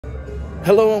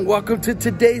Hello and welcome to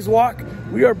today's walk.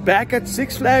 We are back at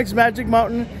Six Flags Magic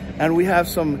Mountain and we have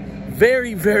some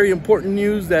very, very important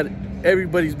news that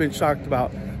everybody's been shocked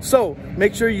about. So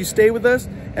make sure you stay with us,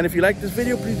 and if you like this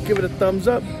video, please give it a thumbs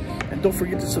up and don't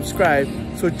forget to subscribe.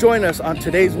 So join us on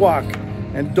today's walk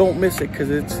and don't miss it because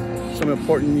it's some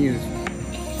important news.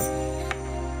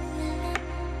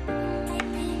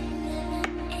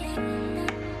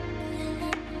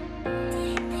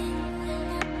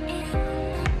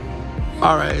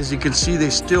 All right, as you can see,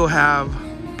 they still have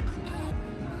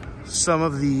some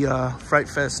of the Fright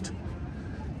Fest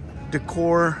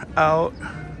decor out,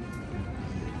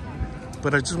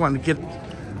 but I just wanted to get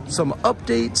some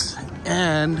updates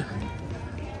and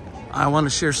I want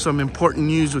to share some important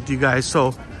news with you guys.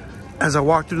 So as I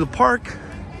walk through the park,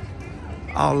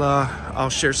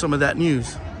 I'll share some of that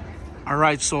news. All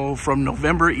right, so from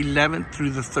November 11th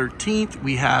through the 13th,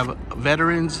 we have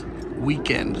Veterans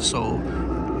Weekend. So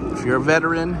if you're a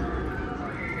veteran,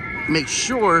 make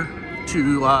sure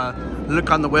to look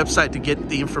on the website to get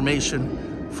the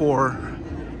information for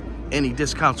any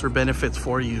discounts or benefits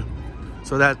for you.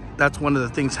 So that's one of the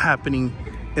things happening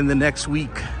in the next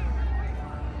week.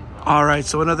 All right,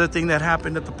 so another thing that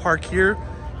happened at the park here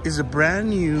is a brand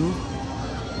new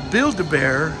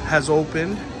Build-A-Bear has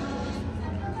opened,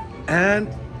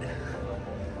 and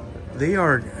they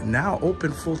are now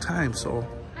open full time. So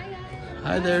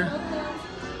hi there.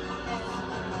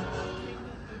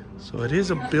 So it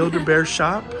is a Build-A-Bear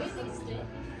shop,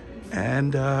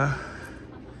 and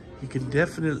you can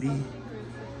definitely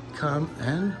come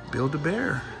and build a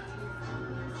bear.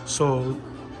 So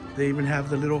they even have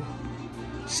the little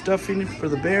stuffing for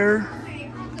the bear.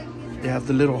 They have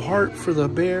the little heart for the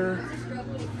bear.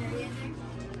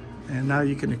 And now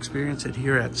you can experience it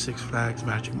here at Six Flags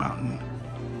Magic Mountain.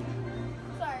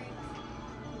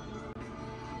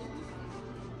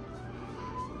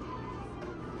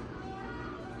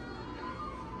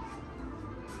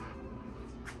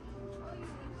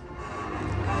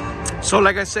 So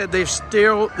like I said, they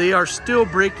are still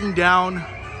breaking down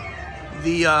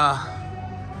the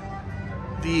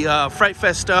Fright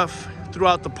Fest stuff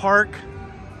throughout the park.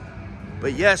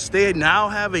 But yes, they now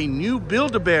have a new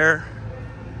Build-A-Bear,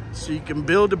 so you can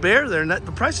build a bear there, and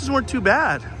the prices weren't too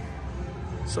bad.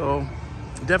 So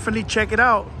definitely check it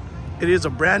out. It is a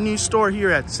brand new store here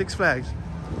at Six Flags.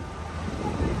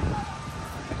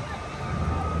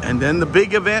 And then the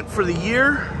big event for the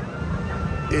year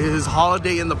is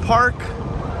Holiday in the Park,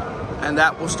 and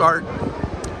that will start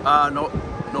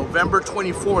November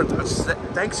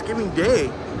 24th, Thanksgiving Day.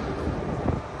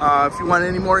 If you want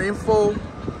any more info,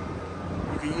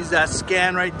 you can use that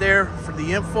scan right there for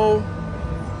the info.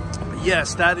 But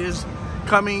yes, that is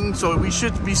coming, so we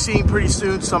should be seeing pretty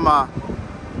soon some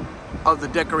of the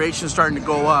decorations starting to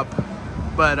go up.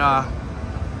 But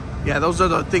yeah, those are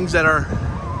the things that are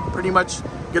pretty much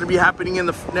going to be happening in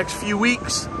the next few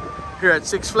weeks here at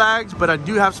Six Flags. But I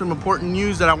do have some important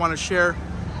news that I want to share,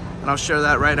 and I'll share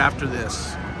that right after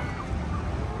this.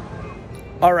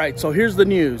 All right, so here's the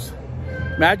news.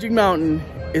 Magic Mountain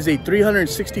is a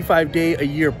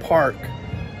 365-day-a-year park,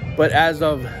 but as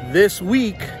of this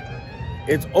week,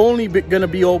 it's only going to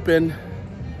be open,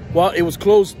 well, it was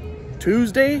closed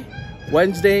Tuesday,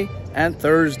 Wednesday, and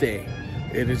Thursday.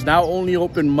 It is now only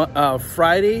open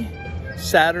Friday,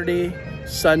 Saturday,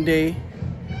 Sunday,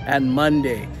 and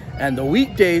Monday. And the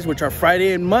weekdays, which are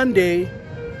Friday and Monday,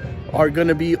 are going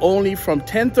to be only from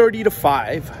 10:30 to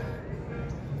 5.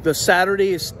 The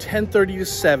Saturday is 10:30 to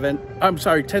 7. I'm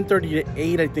sorry, 10:30 to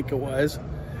 8, I think it was.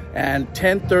 And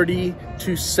 10:30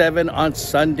 to 7 on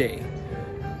Sunday.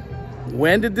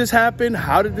 When did this happen?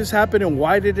 How did this happen? And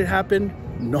why did it happen?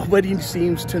 Nobody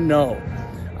seems to know.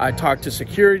 I talked to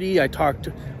security. I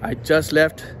just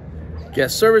left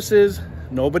guest services.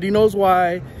 Nobody knows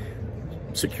why.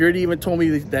 Security even told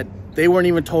me that they weren't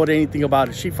even told anything about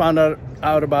it. She found out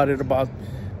about it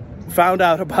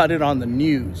on the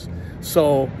news.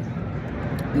 So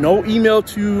no email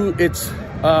to its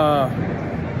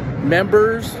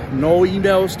members, no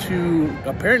emails to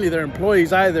apparently their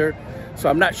employees either. So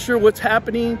I'm not sure what's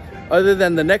happening, other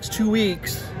than the next 2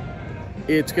 weeks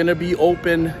it's gonna be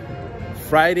open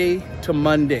Friday to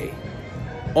Monday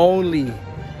only.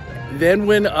 Then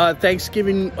when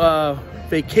Thanksgiving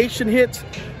vacation hits,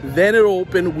 then it'll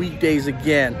open weekdays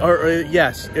again.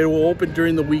 Yes, it will open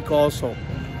during the week also.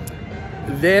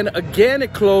 Then again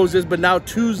it closes, but now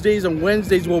Tuesdays and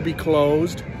Wednesdays will be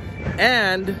closed,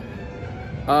 and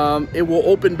it will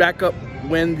open back up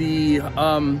when the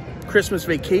Christmas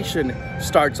vacation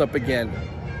starts up again.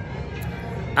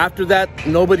 After that,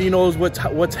 nobody knows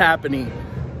what's happening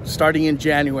starting in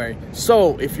January.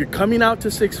 So if you're coming out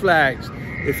to Six Flags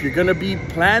if you're gonna be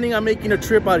planning on making a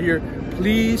trip out here,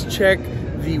 please check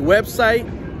the website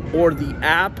or the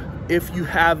app if you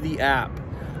have the app.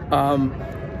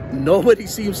 Nobody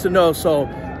seems to know, so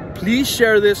please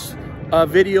share this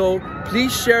video.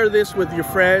 Please share this with your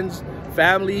friends,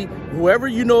 family, whoever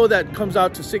you know that comes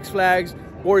out to Six Flags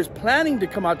or is planning to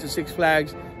come out to Six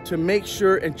Flags, to make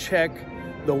sure and check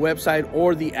the website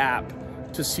or the app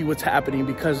to see what's happening,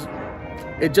 because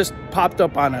it just popped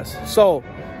up on us. So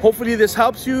hopefully this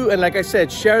helps you, and like I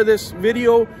said, share this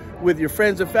video with your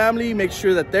friends and family. Make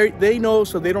sure that they know,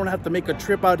 so they don't have to make a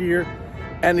trip out here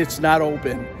and it's not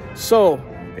open. So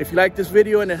if you like this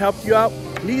video and it helped you out,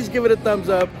 please give it a thumbs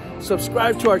up,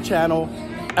 subscribe to our channel,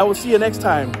 and we'll see you next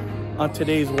time on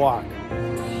today's walk.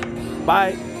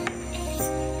 Bye.